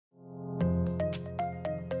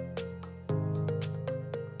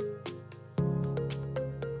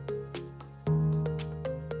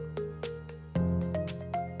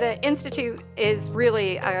The Institute is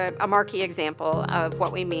really a marquee example of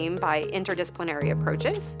what we mean by interdisciplinary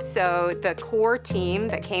approaches. So the core team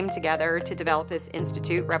that came together to develop this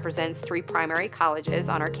institute represents 3 primary colleges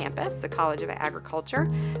on our campus: the College of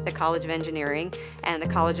Agriculture, the College of Engineering, and the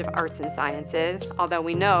College of Arts and Sciences. Although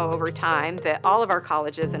we know over time that all of our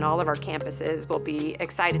colleges and all of our campuses will be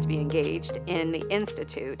excited to be engaged in the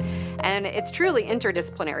Institute. And it's truly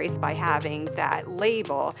interdisciplinary, so by having that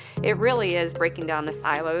label, it really is breaking down the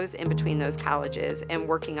silos in between those colleges and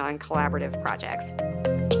working on collaborative projects.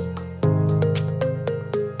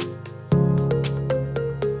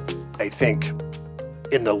 I think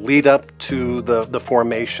in the lead up to the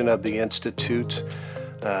formation of the Institute,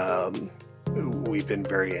 we've been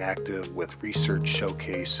very active with research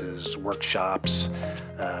showcases, workshops,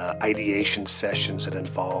 ideation sessions that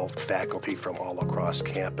involved faculty from all across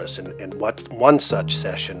campus. And one such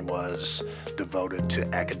session was devoted to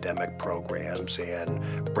academic programs and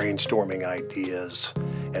brainstorming ideas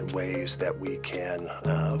and ways that we can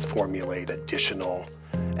formulate additional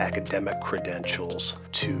academic credentials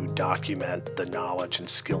to document the knowledge and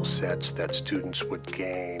skill sets that students would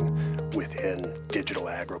gain within digital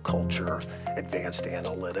agriculture, advanced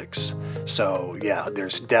analytics. So yeah,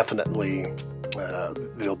 there's definitely,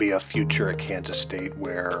 there'll be a future at Kansas State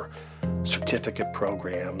where certificate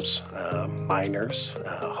programs, minors,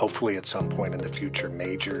 hopefully at some point in the future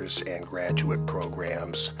majors and graduate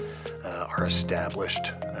programs are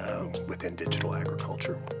established within digital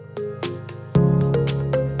agriculture.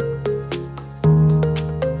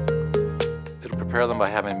 Prepare them by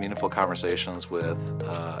having meaningful conversations with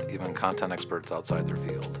even content experts outside their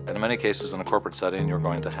field. And in many cases, in a corporate setting, you're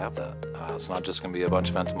going to have that. It's not just going to be a bunch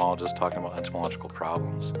of entomologists talking about entomological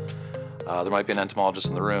problems. There might be an entomologist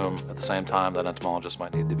in the room. At the same time, that entomologist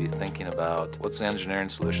might need to be thinking about, what's the engineering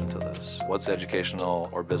solution to this? What's the educational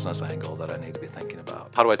or business angle that I need to be thinking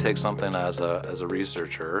about? How do I take something as a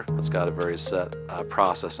researcher that's got a very set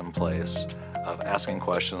process in place of asking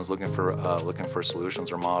questions, looking for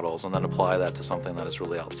solutions or models, and then apply that to something that is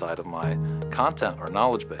really outside of my content or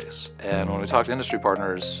knowledge base. And when we talk to industry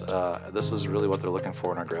partners, this is really what they're looking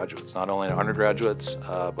for in our graduates, not only our undergraduates,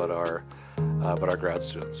 but our grad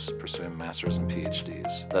students pursuing masters and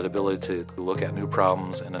PhDs. That ability to look at new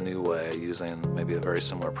problems in a new way using maybe a very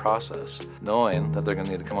similar process, knowing that they're going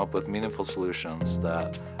to need to come up with meaningful solutions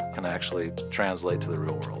that can actually translate to the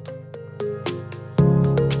real world.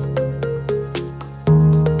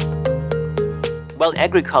 Well,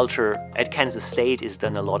 agriculture at Kansas State is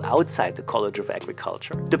done a lot outside the College of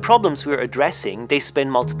Agriculture. The problems we're addressing, they span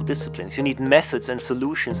multiple disciplines. You need methods and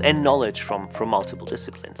solutions and knowledge from multiple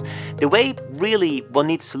disciplines. The way really one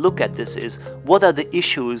needs to look at this is, what are the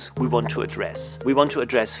issues we want to address? We want to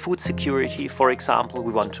address food security, for example.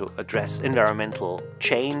 We want to address environmental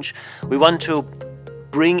change. We want to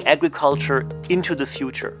bring agriculture into the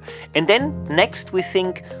future. And then next we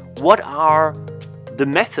think, what are the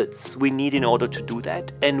methods we need in order to do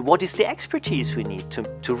that, and what is the expertise we need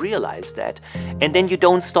to realize that. And then you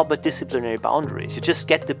don't stop at disciplinary boundaries. You just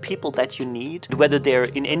get the people that you need, whether they're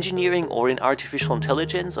in engineering or in artificial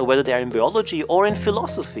intelligence, or whether they're in biology or in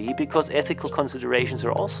philosophy, because ethical considerations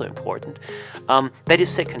are also important. That is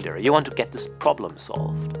secondary. You want to get this problem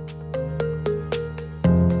solved.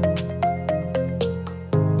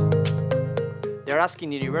 They're asking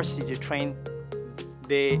the university to train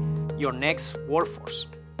your next workforce.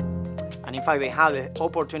 And in fact, they have the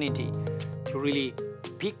opportunity to really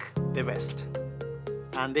pick the best.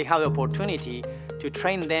 And they have the opportunity to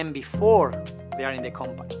train them before they are in the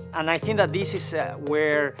company. And I think that this is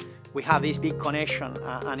where we have this big connection,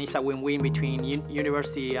 and it's a win-win between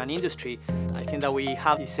university and industry. I think that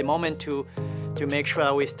it's a moment to make sure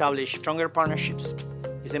that we establish stronger partnerships.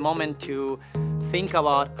 It's a moment to think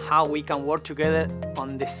about how we can work together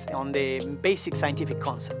on the basic scientific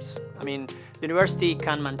concepts. I mean, the university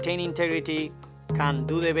can maintain integrity, can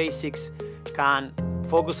do the basics, can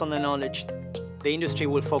focus on the knowledge. The industry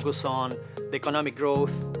will focus on the economic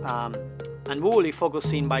growth, and we will be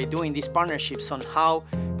focusing by doing these partnerships on how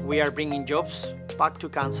we are bringing jobs back to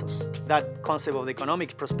Kansas. That concept of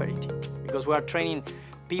economic prosperity, because we are training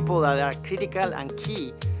people that are critical and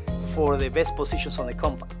key for the best positions on the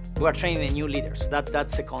company. We are training the new leaders.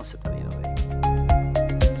 That's the concept at the end of the day.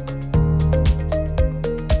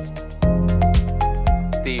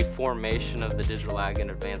 The formation of the Digital Ag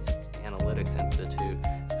and Advanced Analytics Institute,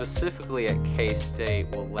 specifically at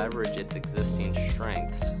K-State, will leverage its existing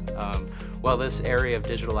strengths. While this area of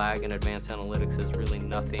digital ag and advanced analytics is really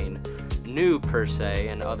nothing new per se,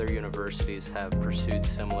 and other universities have pursued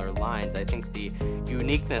similar lines. I think the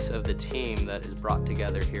uniqueness of the team that is brought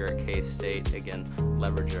together here at K-State, again,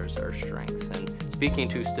 leverages our strengths. And speaking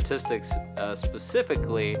to statistics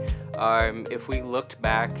specifically, if we looked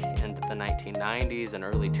back into the 1990s and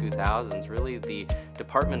early 2000s, really the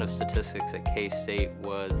Department of Statistics at K-State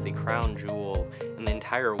was the crown jewel in the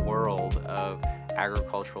entire world of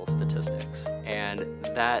agricultural statistics. And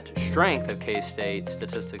that strength of K-State's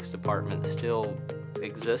statistics department still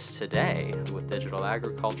exists today with digital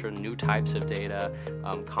agriculture, new types of data,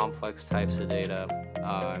 complex types of data,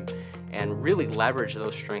 and really leverage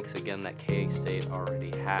those strengths again that K-State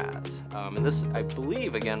already has. And this, I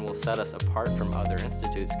believe, again, will set us apart from other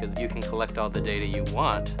institutes, because you can collect all the data you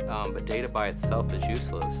want, but data by itself is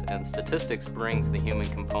useless, and statistics brings the human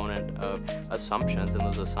component of assumptions, and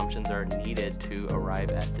those assumptions are needed to arrive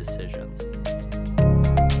at decisions.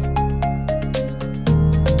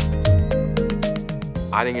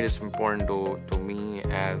 I think it is important to me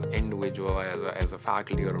as individual, as a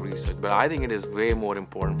faculty or a research, but I think it is way more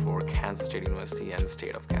important for Kansas State University and the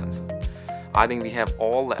state of Kansas. I think we have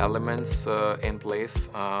all the elements in place.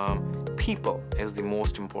 People is the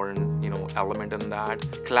most important, element in that.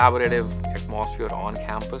 Collaborative atmosphere on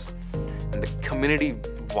campus, and the community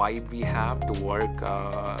vibe we have to work,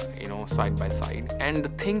 side by side, and the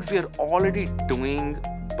things we are already doing,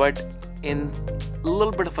 but in a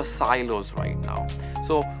little bit of a silos right now.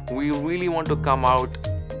 So we really want to come out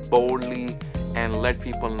boldly and let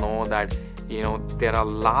people know that there are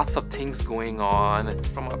lots of things going on.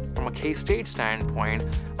 From a K-State standpoint,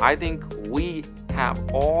 I think we have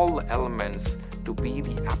all the elements to be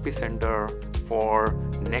the epicenter for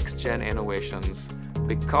next-gen innovations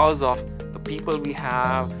because of the people we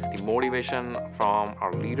have, the motivation from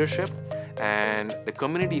our leadership, and the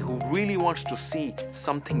community who really wants to see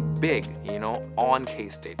something big, on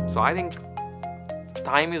K-State. So I think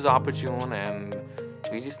time is opportune, and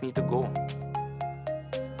we just need to go.